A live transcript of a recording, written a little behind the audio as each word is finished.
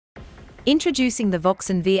Introducing the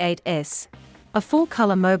Voxson V8S, a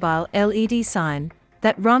full-color mobile LED sign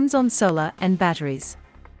that runs on solar and batteries.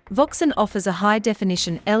 Voxson offers a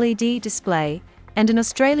high-definition LED display and an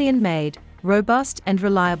Australian-made, robust and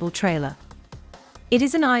reliable trailer. It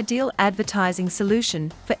is an ideal advertising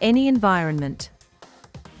solution for any environment.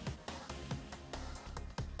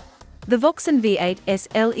 The Voxson V8S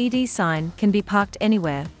LED sign can be parked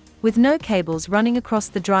anywhere, with no cables running across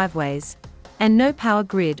the driveways, and no power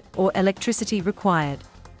grid or electricity required.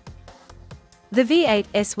 The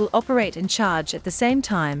V8S will operate and charge at the same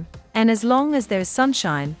time, and as long as there is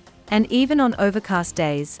sunshine, and even on overcast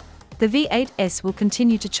days, the V8S will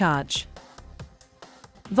continue to charge.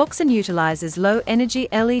 Voxson utilizes low-energy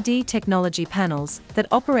LED technology panels that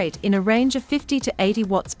operate in a range of 50 to 80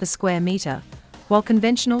 watts per square meter, while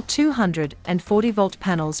conventional 240-volt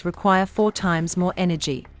panels require 4 times more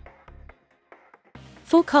energy.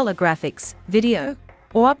 Full-color graphics, video,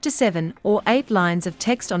 or up to 7 or 8 lines of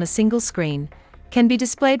text on a single screen can be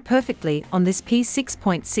displayed perfectly on this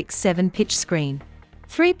P6.67 pitch screen.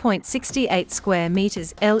 3.68 square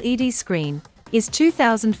meters LED screen is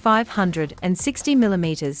 2,560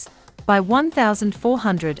 millimeters by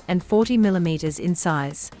 1,440 millimeters in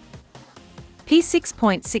size.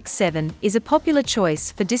 P6.67 is a popular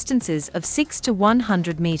choice for distances of 6 to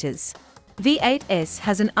 100 meters. V8S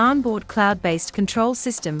has an onboard cloud-based control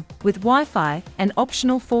system with Wi-Fi and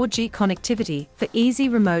optional 4G connectivity for easy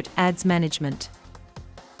remote ads management.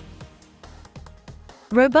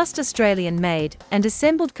 Robust Australian-made and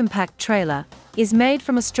assembled compact trailer is made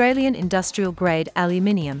from Australian industrial-grade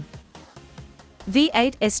aluminium.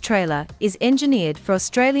 V8S trailer is engineered for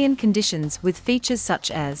Australian conditions with features such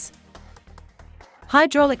as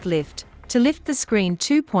hydraulic lift to lift the screen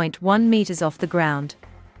 2.1 meters off the ground,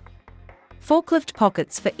 forklift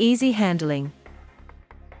pockets for easy handling,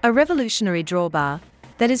 a revolutionary drawbar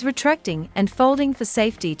that is retracting and folding for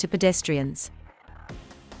safety to pedestrians.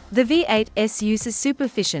 The V8S uses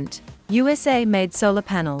super-efficient, USA-made solar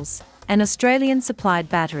panels and Australian-supplied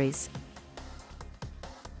batteries,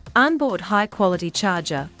 onboard high-quality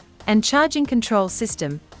charger, and charging control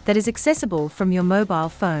system that is accessible from your mobile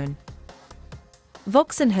phone.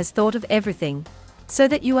 Voxson has thought of everything, so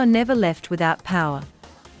that you are never left without power.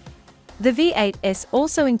 The V8S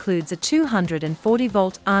also includes a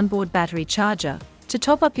 240-volt onboard battery charger to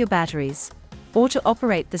top up your batteries, or to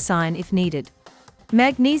operate the sign if needed.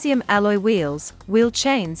 Magnesium alloy wheels, wheel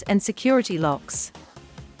chains and security locks.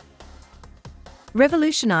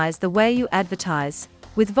 Revolutionize the way you advertise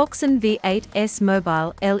with Voxson V8S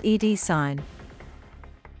mobile LED sign.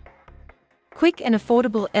 Quick and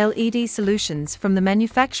affordable LED solutions from the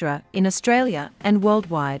manufacturer in Australia and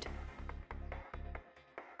worldwide.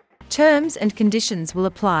 Terms and conditions will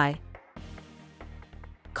apply.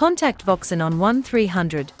 Contact Voxson on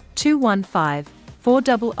 1300 215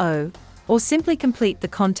 400 or simply complete the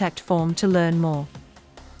contact form to learn more.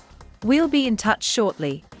 We'll be in touch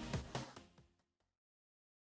shortly.